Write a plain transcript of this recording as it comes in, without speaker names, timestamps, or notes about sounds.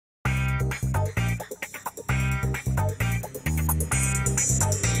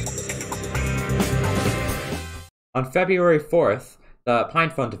On February 4th, the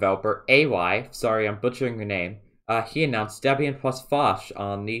PinePhone developer LBRY, sorry I'm butchering your name, he announced Debian+Phosh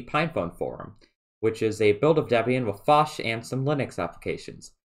on the PinePhone forum, which is a build of Debian with Phosh and some Linux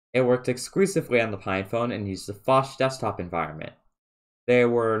applications. It worked exclusively on the PinePhone and used the Phosh desktop environment. There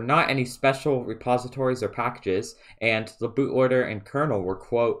were not any special repositories or packages, and the bootloader and kernel were,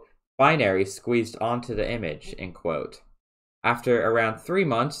 quote, binaries squeezed onto the image, end quote. After around 3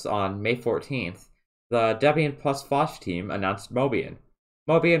 months, on May 14th, the Debian+Phosh team announced Mobian.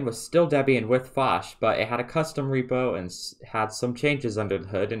 Mobian was still Debian with Phosh, but it had a custom repo and had some changes under the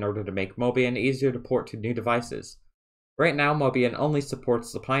hood in order to make Mobian easier to port to new devices. Right now, Mobian only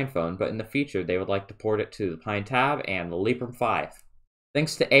supports the PinePhone, but in the future they would like to port it to the PineTab and the LBRY.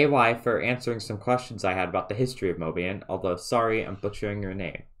 Thanks to LBRY for answering some questions I had about the history of Mobian, although sorry I'm butchering your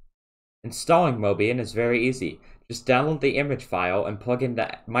name. Installing Mobian is very easy. Just download the image file and plug in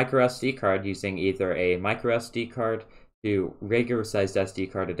the microSD card using either a microSD card to regular sized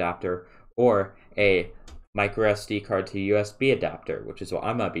SD card adapter or a microSD card to USB adapter, which is what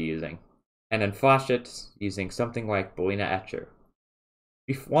I'm going to be using, and then flash it using something like Boolean Etcher.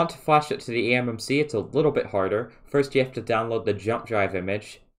 If you want to flash it to the eMMC, it's a little bit harder. First, you have to download the jump drive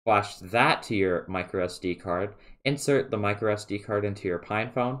image, flash that to your microSD card, insert the microSD card into your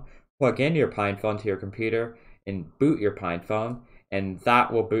PinePhone, plug in your PinePhone to your computer, and boot your PinePhone, and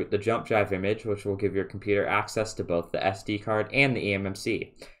that will boot the jump drive image, which will give your computer access to both the SD card and the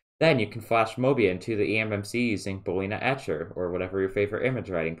eMMC. Then you can flash Mobian to the eMMC using Boolean Etcher, or whatever your favorite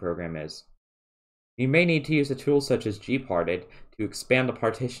image writing program is. You may need to use a tool such as gparted to expand the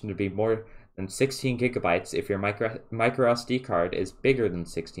partition to be more than 16 gigabytes if your microSD card is bigger than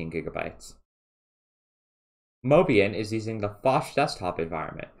 16 gigabytes. Mobian is using the Phosh desktop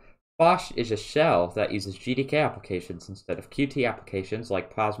environment. Phosh is a shell that uses GDK applications instead of Qt applications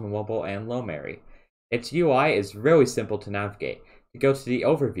like Plasma Mobile and LBRY. Its UI is really simple to navigate. To go to the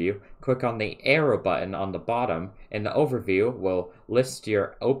overview, click on the arrow button on the bottom, and the overview will list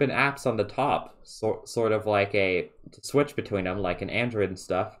your open apps on the top, sort of like to switch between them like an Android and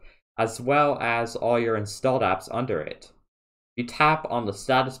stuff, as well as all your installed apps under it. If you tap on the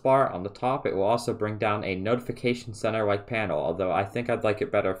status bar on the top, it will also bring down a notification center-like panel, although I think I'd like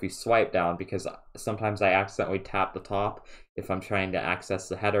it better if you swipe down because sometimes I accidentally tap the top if I'm trying to access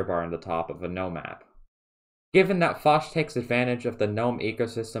the header bar on the top of a GNOME app. Given that Phosh takes advantage of the GNOME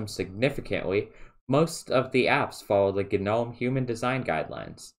ecosystem significantly, most of the apps follow the GNOME Human Design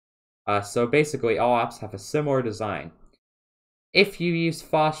Guidelines. So basically, all apps have a similar design. If you use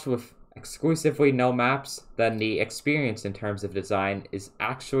Phosh with exclusively GNOME apps, then the experience in terms of design is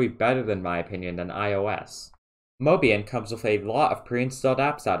actually better, in my opinion, than iOS. Mobian comes with a lot of pre-installed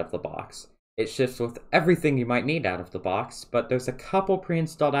apps out of the box. It ships with everything you might need out of the box, but there's a couple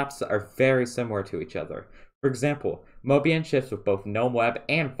pre-installed apps that are very similar to each other. For example, Mobian ships with both GNOME Web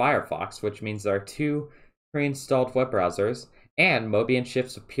and Firefox, which means there are 2 pre-installed web browsers, and Mobian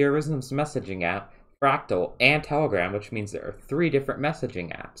ships with Purism's messaging app, Fractal, and Telegram, which means there are 3 different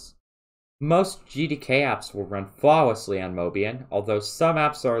messaging apps. Most GDK apps will run flawlessly on Mobian, although some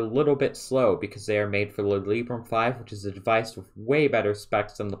apps are a little bit slow because they are made for the LBRY, which is a device with way better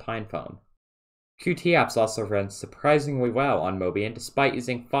specs than the PinePhone. Qt apps also run surprisingly well on Mobian despite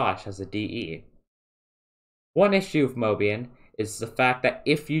using Phosh as a DE. One issue of Mobian is the fact that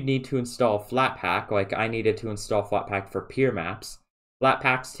if you need to install Flatpak, like I needed to install Flatpak for peer maps,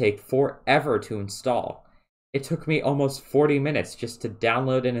 Flatpaks take forever to install. It took me almost 40 minutes just to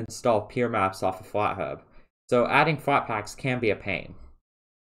download and install peer maps off of FlatHub, so adding Flatpaks can be a pain.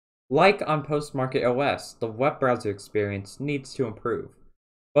 Like on Postmarket OS, the web browser experience needs to improve.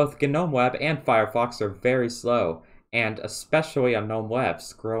 Both GNOME Web and Firefox are very slow, and especially on GNOME Web,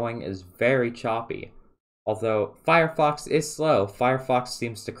 scrolling is very choppy. Although Firefox is slow, Firefox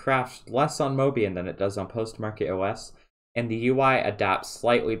seems to crash less on Mobian than it does on Postmarket OS, and the UI adapts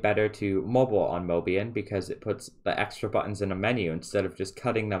slightly better to mobile on Mobian because it puts the extra buttons in a menu instead of just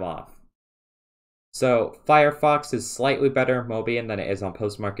cutting them off. So Firefox is slightly better on Mobian than it is on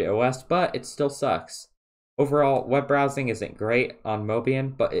Postmarket OS, but it still sucks. Overall, web browsing isn't great on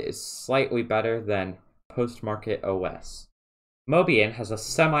Mobian, but it is slightly better than Postmarket OS. Mobian has a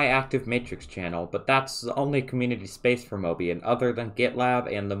semi-active matrix channel, but that's the only community space for Mobian other than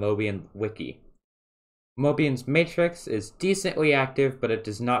GitLab and the Mobian wiki. Mobian's matrix is decently active, but it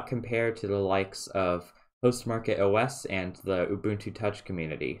does not compare to the likes of Postmarket OS and the Ubuntu Touch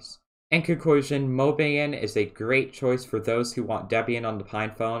communities. In conclusion, Mobian is a great choice for those who want Debian on the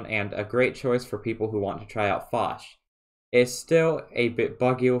PinePhone and a great choice for people who want to try out Phosh. It's still a bit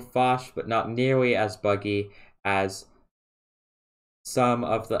buggy with Phosh, but not nearly as buggy as some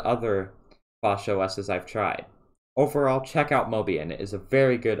of the other Phosh OSs I've tried. Overall, check out Mobian. It is a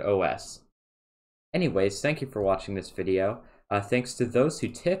very good OS. Anyways, thank you for watching this video. Thanks to those who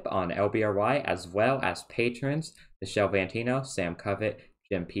tip on LBRY, as well as patrons, Michelle Vantino, Sam Covett,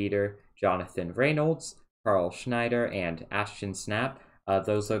 Jim Peter, Jonathan Reynolds, Carl Schneider, and Ashton Snap.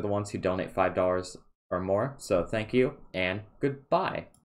 Those are the ones who donate $5 or more, so thank you, and goodbye.